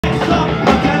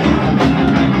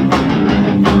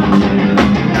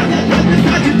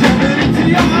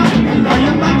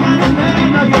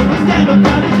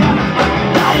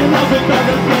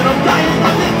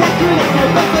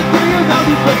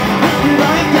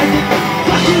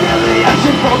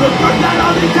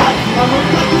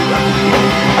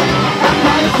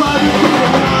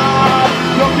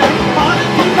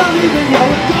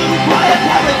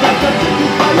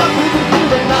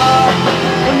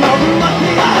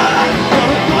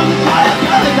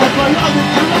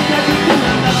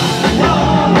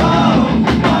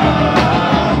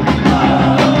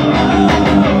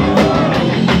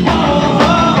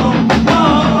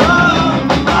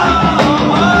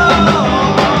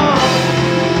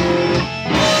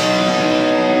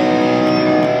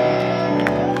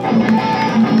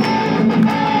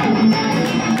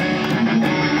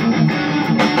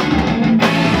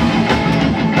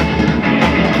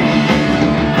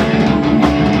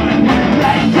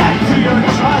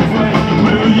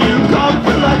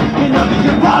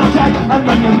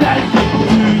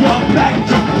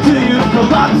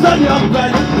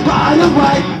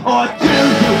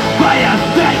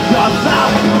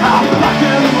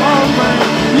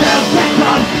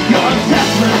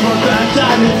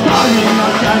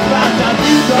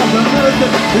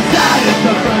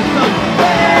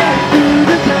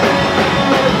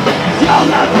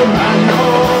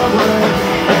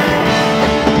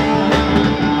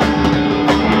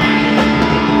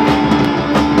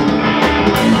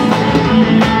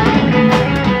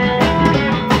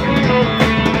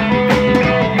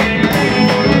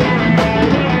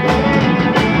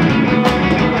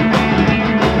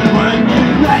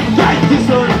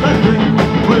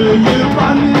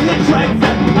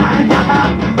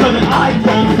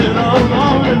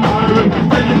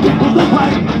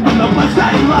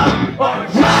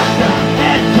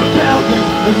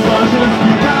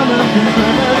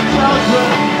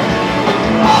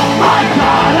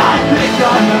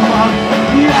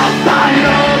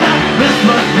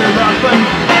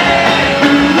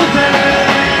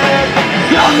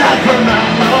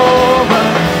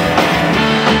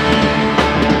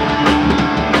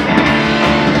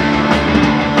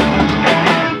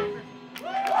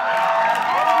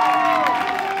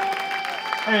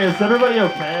Hey, is everybody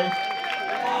okay?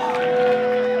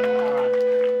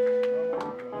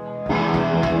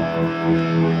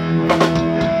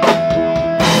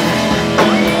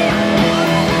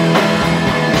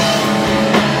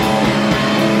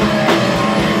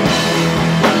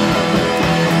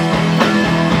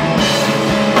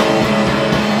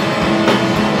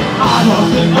 I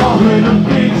lost it all in a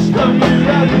beach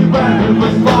community where it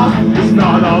was lost. It's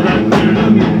not all that clear to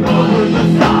me. Over the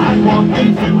sidewalk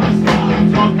into the sky,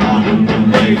 talk on the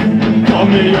lake. Call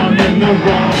me, I'm in the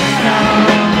wrong town.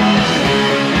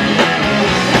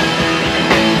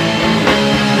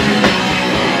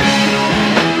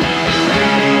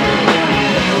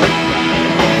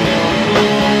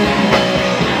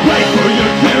 Wait for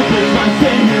your tears, I'm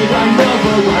saying it, I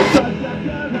never like.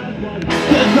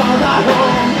 There's all that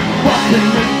home, walking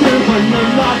the street when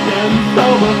you're not getting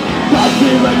sober. Can't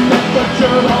even admit that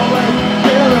you're always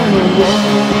here in the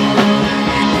world.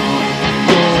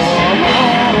 You're always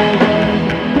here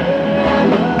in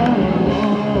the world.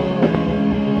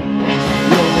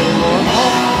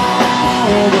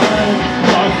 You're always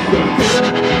just a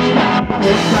few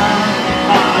hours down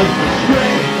as the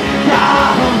street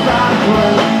down that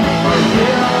way. Or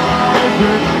here is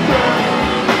the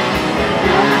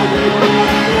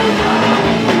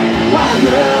I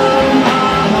will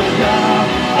not stop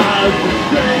as the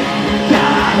street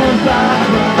down that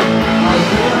way. I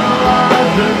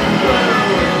realize it's true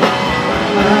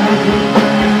as the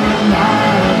dream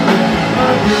reminds me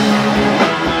of you.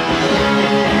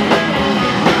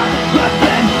 But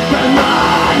then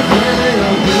reminds me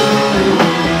of you.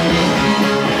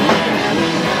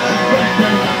 But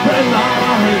then reminds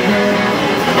me.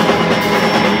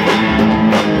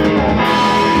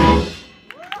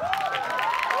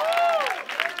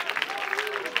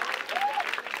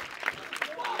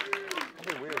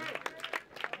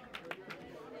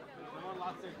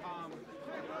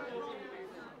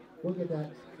 We'll get that.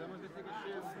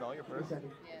 Smell your first? Do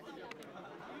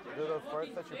those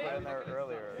farts that you put in there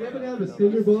earlier. Do you happen to have a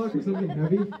cinder block or something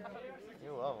heavy?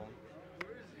 You love them.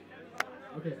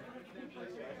 Okay.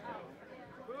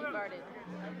 You farted.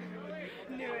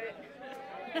 Knew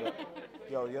it.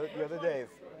 Yo, the other days,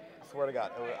 I swear to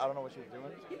God, I don't know what she was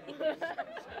doing.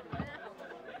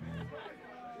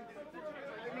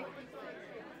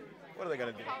 What are they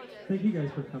gonna do? Thank you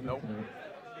guys for coming tonight.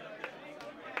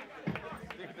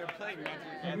 They're playing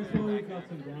Before we got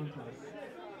some downtime.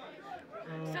 I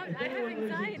have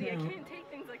anxiety. I can't take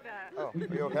things like that. Oh, we are you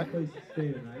can okay? find a place to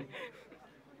stay tonight.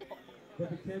 But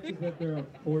the chances that there are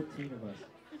 14 of us.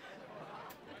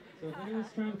 So if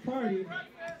anyone's trying to party,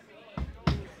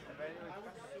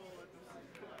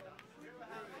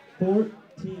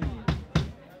 14.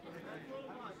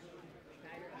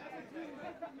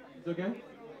 It's okay?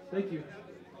 Thank you.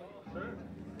 Sir?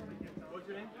 What's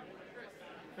your name?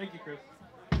 Thank you, Chris.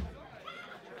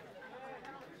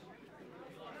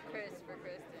 Chris for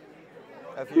Kristen.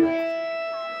 That's you. Your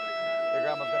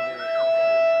grandma's gonna be.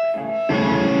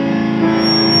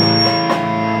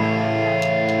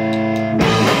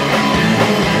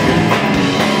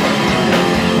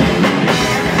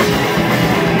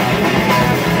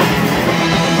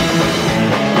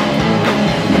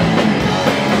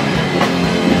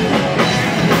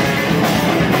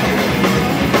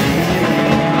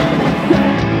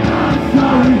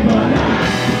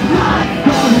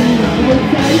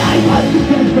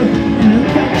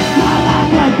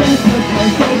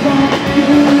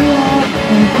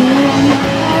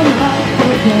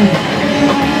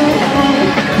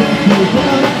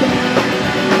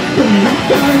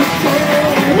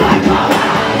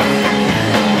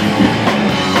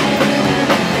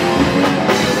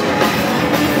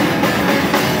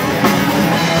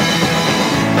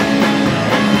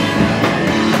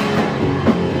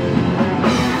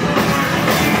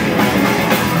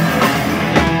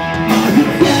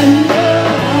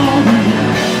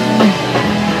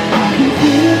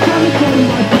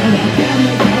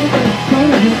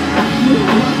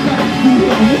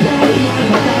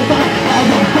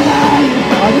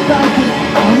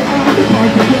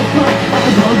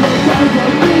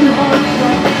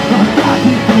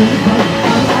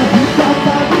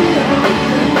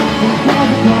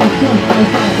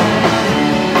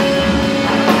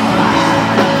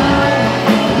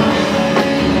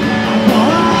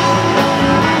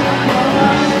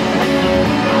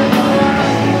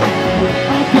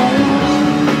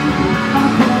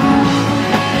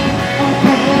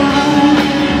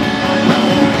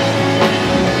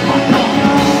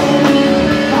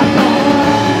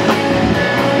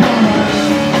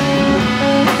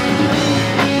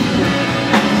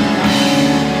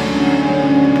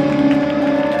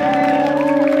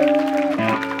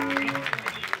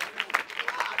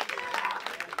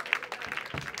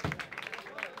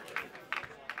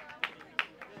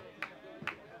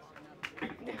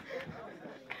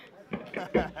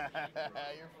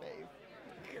 Your face.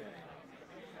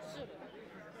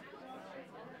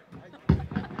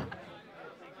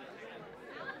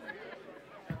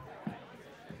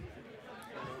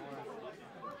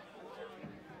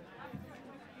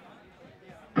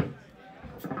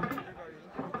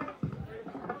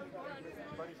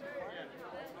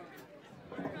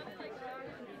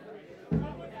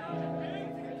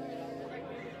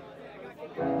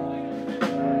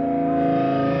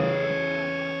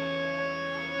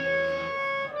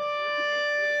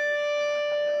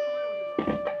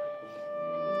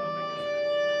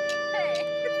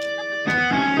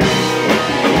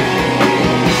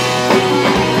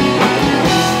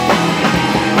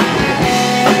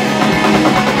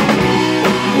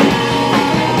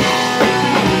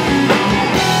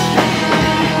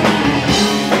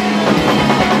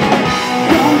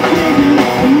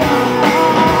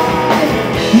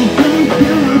 You